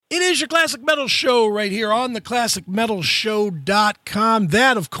is your Classic Metal Show right here on the ClassicMetalShow.com.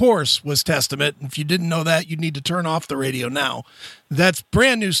 That, of course, was Testament. If you didn't know that, you need to turn off the radio now. That's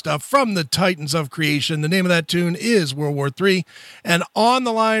brand new stuff from the Titans of Creation. The name of that tune is World War III. And on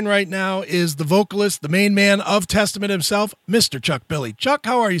the line right now is the vocalist, the main man of Testament himself, Mr. Chuck Billy. Chuck,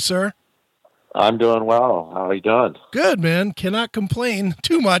 how are you, sir? I'm doing well. How are you doing? Good, man. Cannot complain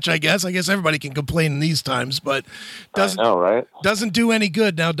too much, I guess. I guess everybody can complain in these times, but doesn't do any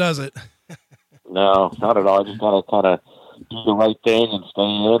good now, does it? No, not at all. I just gotta kind of do the right thing and stay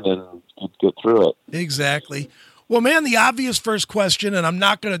in and get through it. Exactly. Well, man, the obvious first question, and I'm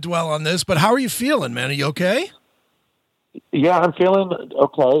not going to dwell on this, but how are you feeling, man? Are you okay? Yeah, I'm feeling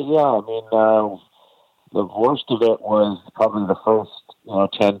okay. Yeah, I mean, the worst of it was probably the first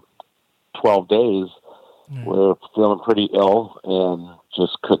 10, 12 days. We were feeling pretty ill and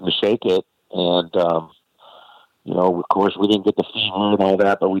just couldn't shake it. And, of course, we didn't get the fever and all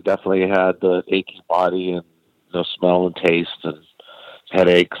that, but we definitely had the achy body and no smell and taste and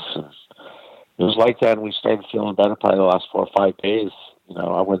headaches. And it was like that, and we started feeling better probably the last 4 or 5 days.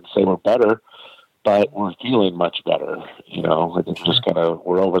 I wouldn't say we're better, but we're feeling much better. I think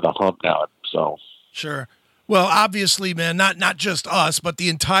we're over the hump now. So sure. Well, obviously, man, not just us, but the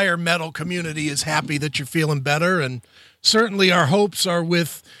entire metal community is happy that you're feeling better, and certainly our hopes are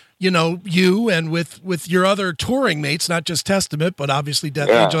with you and with your other touring mates, not just Testament, but obviously Death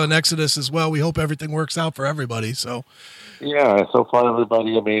Angel and Exodus as well. We hope everything works out for everybody. So. Yeah, so far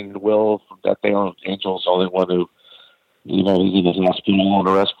everybody, Will from Death Angel is the only one who, he's in his hospital on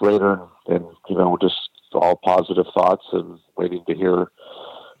a respirator, and we're just all positive thoughts and waiting to hear,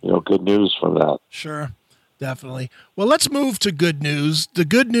 good news from that. Sure, definitely. Well, let's move to good news. The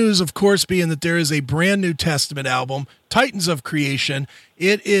good news, of course, being that there is a brand new Testament album, Titans of Creation.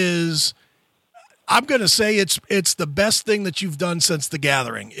 It is, I'm going to say it's the best thing that you've done since The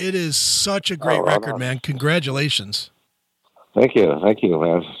Gathering. It is such a great record, man. Congratulations. Thank you,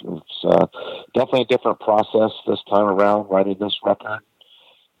 man. It's definitely a different process this time around writing this record.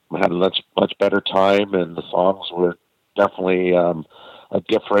 We had a much better time, and the songs were definitely a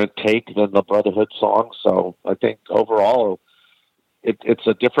different take than the Brotherhood songs. So I think overall, it's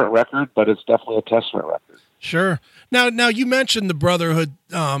a different record, but it's definitely a Testament record. Sure. Now you mentioned the Brotherhood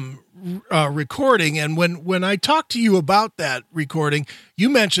recording, and when I talked to you about that recording, you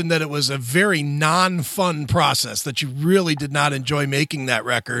mentioned that it was a very non-fun process, that you really did not enjoy making that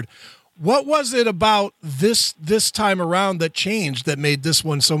record. What was it about this time around that changed, that made this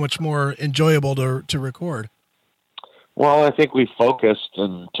one so much more enjoyable to record? Well, I think we focused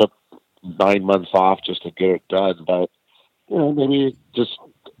and took 9 months off just to get it done, but maybe just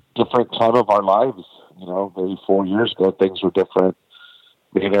different time of our lives. Maybe 4 years ago, things were different.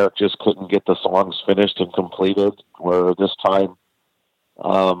 Me and Eric just couldn't get the songs finished and completed, where this time,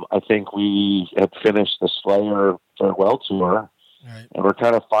 I think we had finished the Slayer farewell tour, right, and we're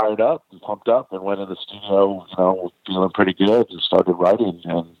kind of fired up and pumped up and went in the studio, feeling pretty good, and started writing.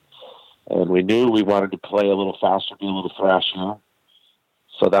 And we knew we wanted to play a little faster, be a little thrashier.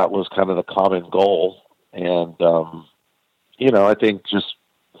 So that was kind of the common goal. And, I think just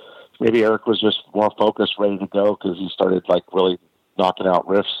maybe Eric was just more focused, ready to go, because he started really knocking out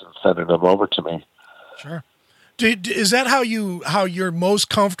riffs and sending them over to me. Sure. Is that how you're most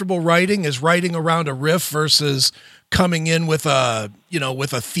comfortable writing? Is writing around a riff versus coming in with a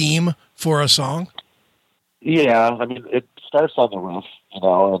theme for a song? Yeah, it starts on the riff,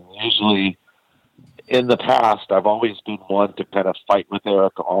 and usually in the past I've always been one to kind of fight with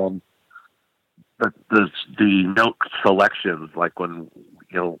Eric on the note selections, like when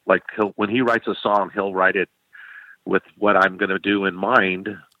when he writes a song, he'll write it with what I'm going to do in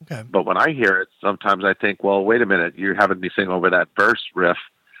mind. Okay. But when I hear it, sometimes I think, well, wait a minute, you're having me sing over that verse riff.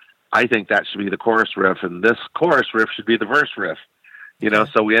 I think that should be the chorus riff, and this chorus riff should be the verse riff.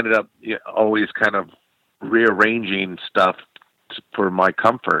 So we ended up always kind of rearranging stuff for my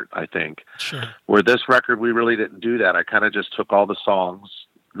comfort, I think. Sure. Where this record, we really didn't do that. I kind of just took all the songs,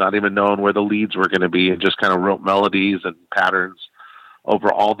 not even knowing where the leads were going to be, and just kind of wrote melodies and patterns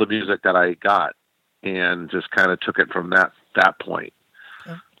over all the music that I got, and just kind of took it from that point.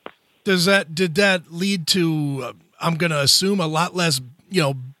 Okay. Did that lead to, I'm going to assume, a lot less,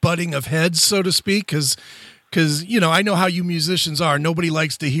 butting of heads, so to speak? Because I know how you musicians are. Nobody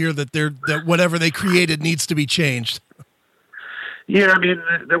likes to hear that whatever they created needs to be changed. Yeah,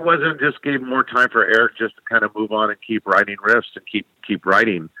 there wasn't, just gave more time for Eric just to kind of move on and keep writing riffs and keep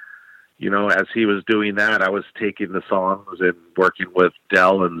writing. As he was doing that, I was taking the songs and working with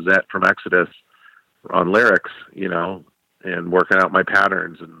Del and Zet from Exodus on lyrics, and working out my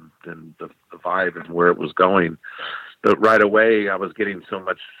patterns and the vibe and where it was going. but right away I was getting so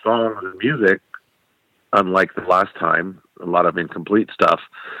much songs and music, unlike the last time, a lot of incomplete stuff.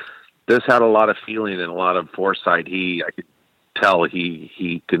 This had a lot of feeling and a lot of foresight. I could tell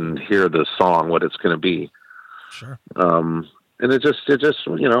he can hear the song, what it's going to be. Sure. And it just, I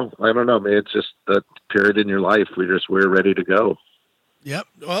don't know, man, it's just that period in your life. We're ready to go. Yep.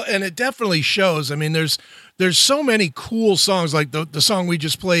 Well, and it definitely shows. I mean, there's so many cool songs, like the song we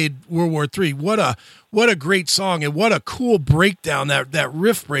just played, World War III. What a great song, and what a cool breakdown. That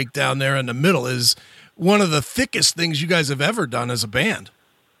riff breakdown there in the middle is one of the thickest things you guys have ever done as a band.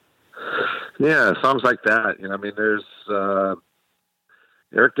 Yeah, songs like that. I mean, there's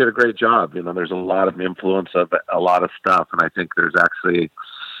Eric did a great job. There's a lot of influence of a lot of stuff, and I think there's actually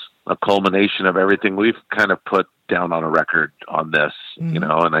a culmination of everything we've kind of put down on a record on this,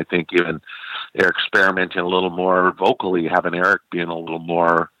 and I think even Eric experimenting a little more vocally, having Eric being a little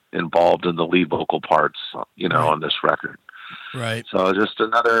more involved in the lead vocal parts, right, on this record. Right. So just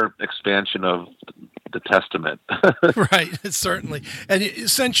another expansion of the Testament. Right, certainly. And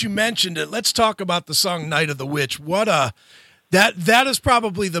since you mentioned it, let's talk about the song Night of the Witch. That is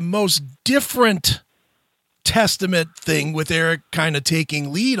probably the most different Testament thing, with Eric kind of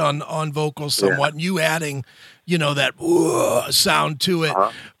taking lead on vocals somewhat, and you adding, that sound to it.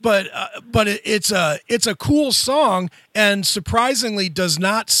 Uh-huh. But it's a cool song, and surprisingly does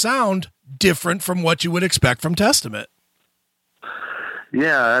not sound different from what you would expect from Testament.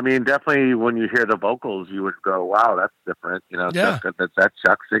 Yeah, I mean, definitely when you hear the vocals, you would go, "Wow, that's different." Yeah. That's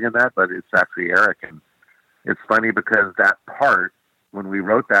Chuck singing that, but it's actually Eric. And it's funny because that part, when we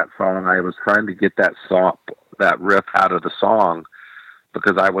wrote that song, I was trying to get that riff out of the song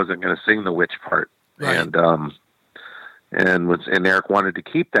because I wasn't going to sing the witch part, right. and Eric wanted to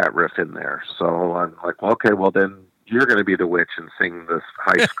keep that riff in there. So I'm like, well, okay, well then you're going to be the witch and sing this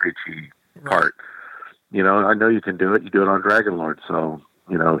high screechy part. I know you can do it. You do it on Dragon Lord. So,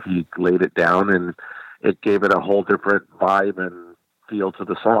 he laid it down, and it gave it a whole different vibe and feel to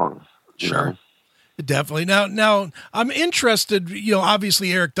the song. Sure. Definitely. Now I'm interested,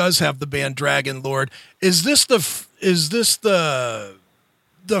 obviously Eric does have the band Dragon Lord. Is this the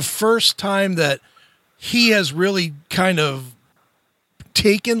first time that he has really kind of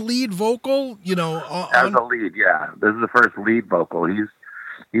taken lead vocal, as a lead? Yeah. This is the first lead vocal. He's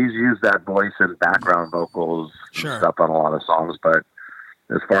used that voice in background vocals and stuff on a lot of songs, but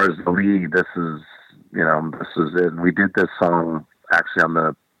as far as the lead, this is it. We did this song actually on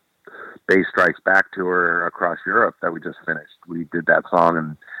the Bass Strikes Back tour across Europe that we just finished. We did that song,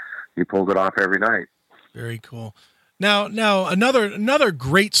 and he pulled it off every night. Very cool. Now another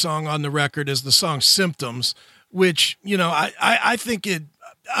great song on the record is the song Symptoms, which, I think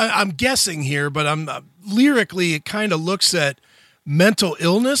I'm guessing here, but lyrically it kind of looks at mental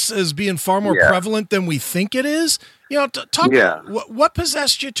illness as being far more prevalent than we think it is. What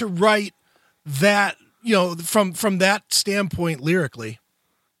possessed you to write that, from that standpoint lyrically?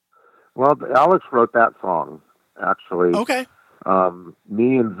 Well, Alex wrote that song, actually. Okay.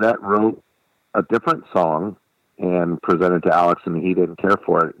 Me and Zet wrote a different song and presented to Alex, and he didn't care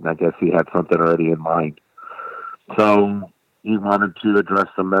for it. And I guess he had something already in mind. So he wanted to address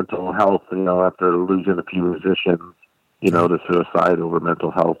some mental health, after losing a few musicians, to suicide over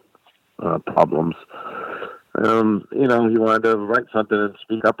mental health problems. He wanted to write something and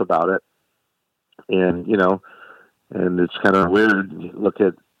speak up about it. And, and it's kind of weird. Look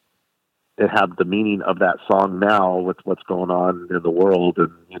at it, have the meaning of that song now with what's going on in the world,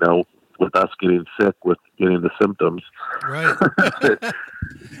 and, with us getting sick, with getting the symptoms. Right.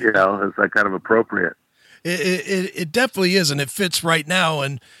 It's like kind of appropriate. It definitely is, and it fits right now.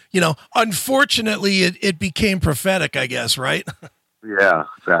 And, unfortunately, it became prophetic, I guess, right? Yeah,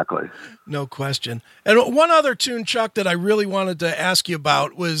 exactly. No question. And one other tune, Chuck, that I really wanted to ask you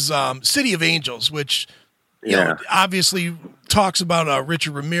about was City of Angels, which, obviously talks about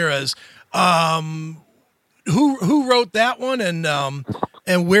Richard Ramirez. Who wrote that one, and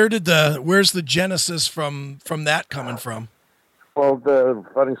where's the genesis from that coming from? Well, the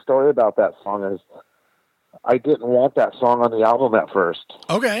funny story about that song is I didn't want that song on the album at first.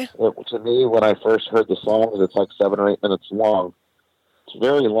 Okay. To me, when I first heard the song, it's like 7 or 8 minutes long. It's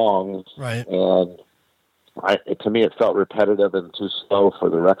very long. Right. And to me, it felt repetitive and too slow for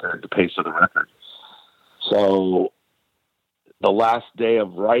the pace of the record. So the last day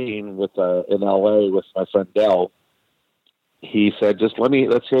of writing in LA with my friend Del, he said,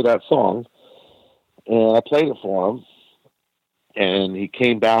 let's hear that song. And I played it for him. And he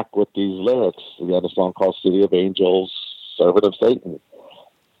came back with these lyrics. We had a song called City of Angels, Servant of Satan.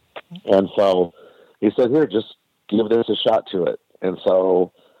 And so he said, here, just give this a shot to it. And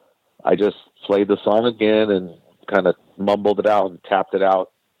so I just played the song again and kind of mumbled it out and tapped it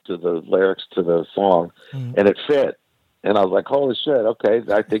out to the lyrics to the song, and it fit. And I was like, holy shit, okay,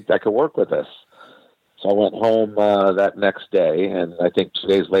 I think I could work with this. So I went home that next day, and I think 2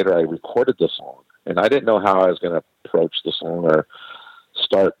 days later I recorded the song. And I didn't know how I was going to approach the song or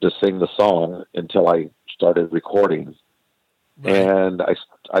start to sing the song until I started recording. Right. And I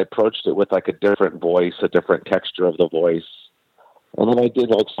approached it with like a different voice, a different texture of the voice. And then I did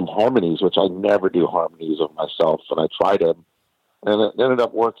like some harmonies, which I never do harmonies of myself. And I tried them, and it ended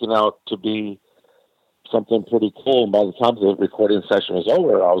up working out to be something pretty cool. And by the time the recording session was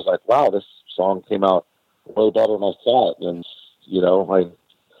over, I was like, wow, this song came out way better than I thought. And,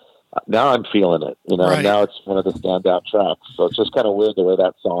 now I'm feeling it, right. Now it's one of the standout tracks. So it's just kind of weird the way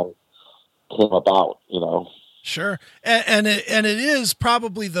that song came about, Sure. And it is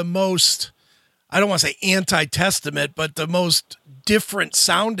probably the most, I don't want to say anti-Testament, but the most different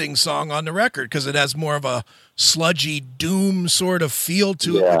sounding song on the record, because it has more of a sludgy doom sort of feel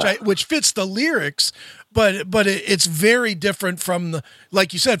to it, which fits the lyrics, but it's very different from the,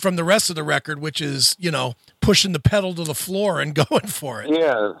 like you said, from the rest of the record, which is, pushing the pedal to the floor and going for it.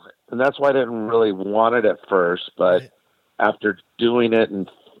 Yeah. And that's why I didn't really want it at first, but right. After doing it and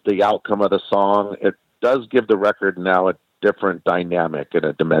the outcome of the song, it does give the record now a different dynamic and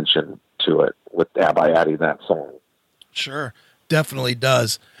a dimension to it by adding that song. Sure, definitely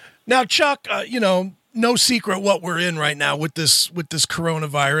does. Now, Chuck, no secret what we're in right now with this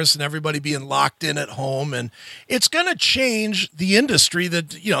coronavirus and everybody being locked in at home, and it's going to change the industry that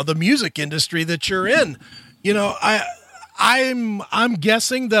the music industry that you're in. I'm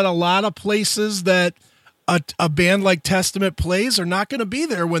guessing that a lot of places that a band like Testament plays are not going to be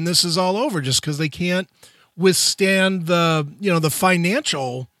there when this is all over, just because they can't withstand the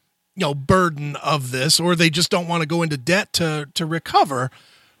financial burden of this, or they just don't want to go into debt to recover.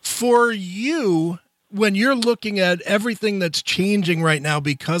 For you, when you're looking at everything that's changing right now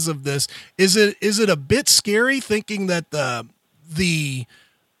because of this, is it a bit scary thinking that the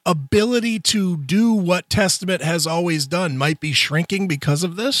ability to do what Testament has always done might be shrinking because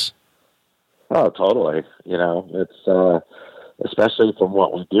of this? Oh, totally. It's especially from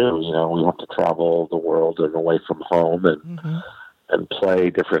what we do. We have to travel the world and away from home and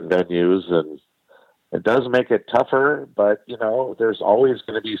play different venues, and it does make it tougher. But there's always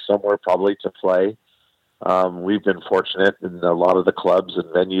going to be somewhere probably to play. We've been fortunate in a lot of the clubs and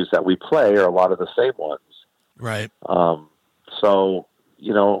venues that we play are a lot of the same ones. Right. So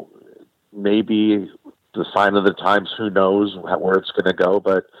maybe the sign of the times. Who knows where it's going to go,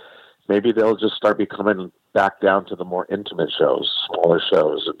 but. Maybe they'll just start becoming back down to the more intimate shows, smaller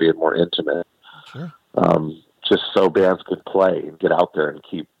shows, and being more intimate. Sure. Just so bands could play and get out there and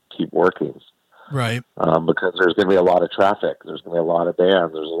keep working. Right. Because there's going to be a lot of traffic. There's going to be a lot of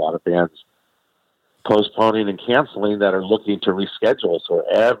bands. There's a lot of bands postponing and canceling that are looking to reschedule. So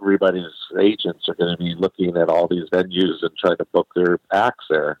everybody's agents are going to be looking at all these venues and trying to book their acts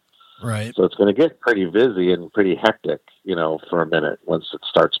there. Right. So it's going to get pretty busy and pretty hectic, for a minute once it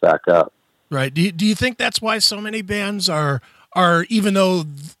starts back up. Right. Do you think that's why so many bands are even though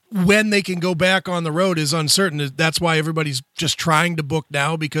when they can go back on the road is uncertain, that's why everybody's just trying to book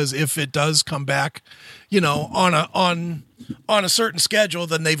now, because if it does come back, on a certain schedule,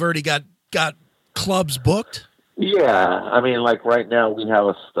 then they've already got clubs booked? Yeah. I mean, like right now we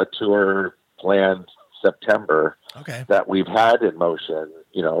have a tour planned September that we've had in motion,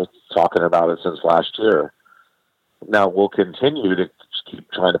 talking about it since last year. Now we'll continue to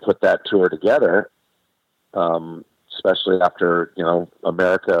keep trying to put that tour together, especially after,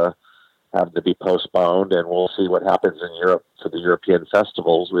 America having to be postponed, and we'll see what happens in Europe for the European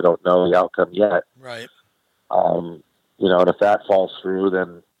festivals. We don't know the outcome yet. Right. And if that falls through,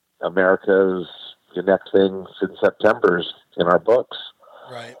 then America's the next thing in September's in our books.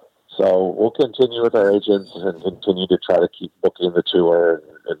 Right. So we'll continue with our agents and continue to try to keep booking the tour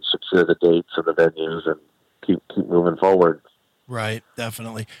and secure the dates and the venues and keep moving forward. Right,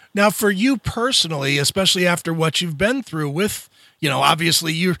 definitely. Now, for you personally, especially after what you've been through with,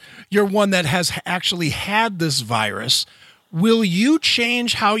 obviously you're one that has actually had this virus. Will you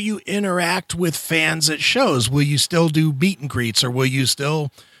change how you interact with fans at shows? Will you still do meet and greets, or will you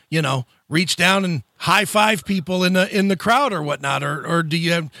still, reach down and high five people in the crowd or whatnot, or do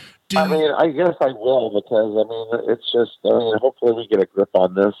you have? I guess I will, because it's just, hopefully we get a grip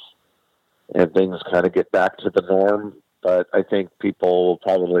on this and things kind of get back to the norm. But I think people will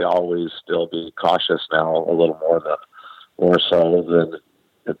probably always still be cautious now, a little more so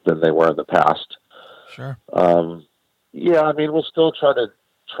than they were in the past. Sure. We'll still try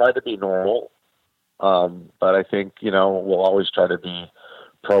to be normal. But I think, we'll always try to be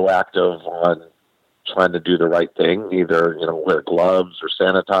proactive on trying to do the right thing, either, wear gloves or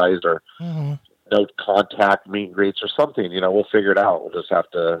sanitize or no contact meet and greets or something. We'll figure it out. We'll just have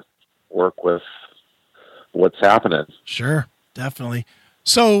to work with what's happening. Sure, definitely.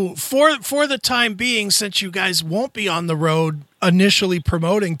 So for the time being, since you guys won't be on the road initially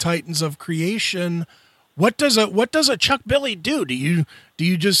promoting Titans of Creation, what does a Chuck Billy do? Do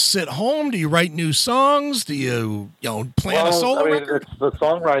you just sit home? Do you write new songs? Do you plan a solo record? The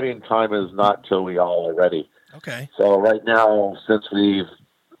songwriting time is not till we all are ready. Okay. So right now, since we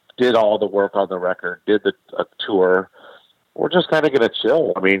did all the work on the record, did a tour, we're just kind of going to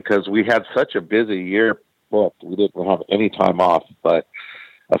chill. Because we had such a busy year. Look, we didn't have any time off, but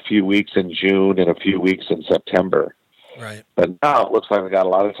a few weeks in June and a few weeks in September. Right. But now it looks like we got a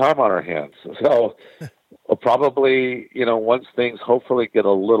lot of time on our hands. So we'll probably, once things hopefully get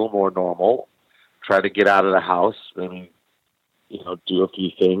a little more normal, try to get out of the house, maybe, do a few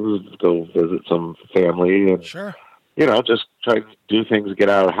things, go visit some family, and sure, just try to do things to get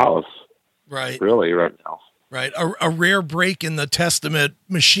out of the house. Right. Really, right now. Right. A rare break in the Testament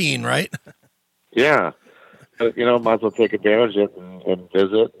machine, right? Yeah. But, might as well take advantage of it and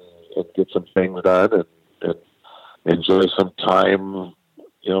visit and get some things done and enjoy some time,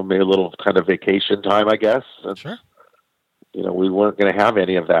 maybe a little kind of vacation time, I guess. And, sure. We weren't going to have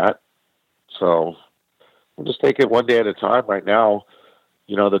any of that. So we'll just take it one day at a time right now.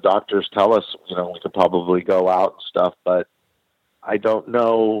 The doctors tell us, we could probably go out and stuff, but I don't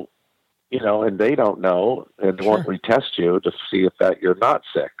know, and they don't know, and sure. won't retest you to see if that you're not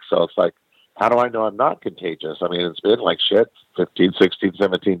sick. So it's like, how do I know I'm not contagious? It's been like shit, 15, 16,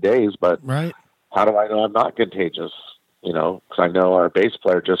 17 days, but right. How do I know I'm not contagious? Because I know our bass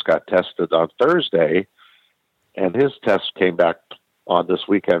player just got tested on Thursday, and his test came back on this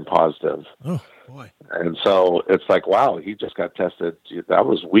weekend positive. Oh, boy. And so it's like, wow, he just got tested. That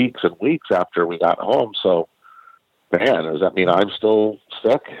was weeks and weeks after we got home. So, man, does that mean I'm still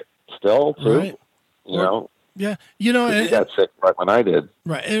sick still, too? Right. Yeah, he got sick right when I did.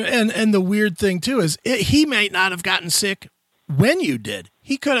 Right, and the weird thing too is he might not have gotten sick when you did.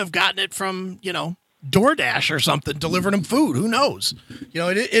 He could have gotten it from DoorDash or something, delivering him food. Who knows?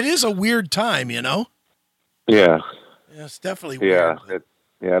 It is a weird time. Yeah, it's definitely weird.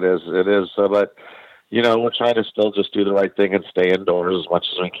 Yeah, it is. It is. So, but we're trying to still just do the right thing and stay indoors as much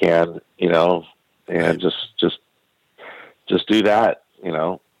as we can. And right. just do that.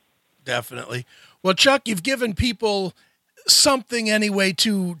 Definitely. Well, Chuck, you've given people something anyway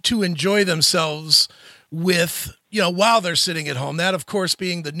to enjoy themselves with, while they're sitting at home. That, of course,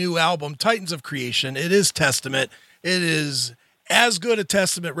 being the new album, Titans of Creation. It is Testament. It is as good a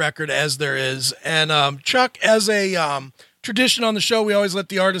Testament record as there is. And Chuck, as a tradition on the show, we always let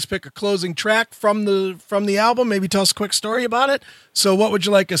the artist pick a closing track from the album. Maybe tell us a quick story about it. So what would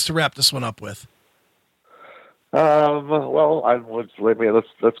you like us to wrap this one up with? Well,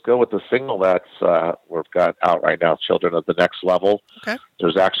 let's go with the single that's we've got out right now, "Children of the Next Level." Okay.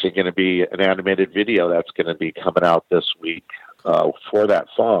 There's actually going to be an animated video that's going to be coming out this week for that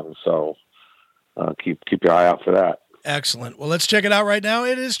song. So keep your eye out for that. Excellent. Well, let's check it out right now.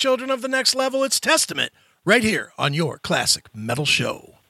 It is "Children of the Next Level." It's Testament right here on your Classic Metal Show.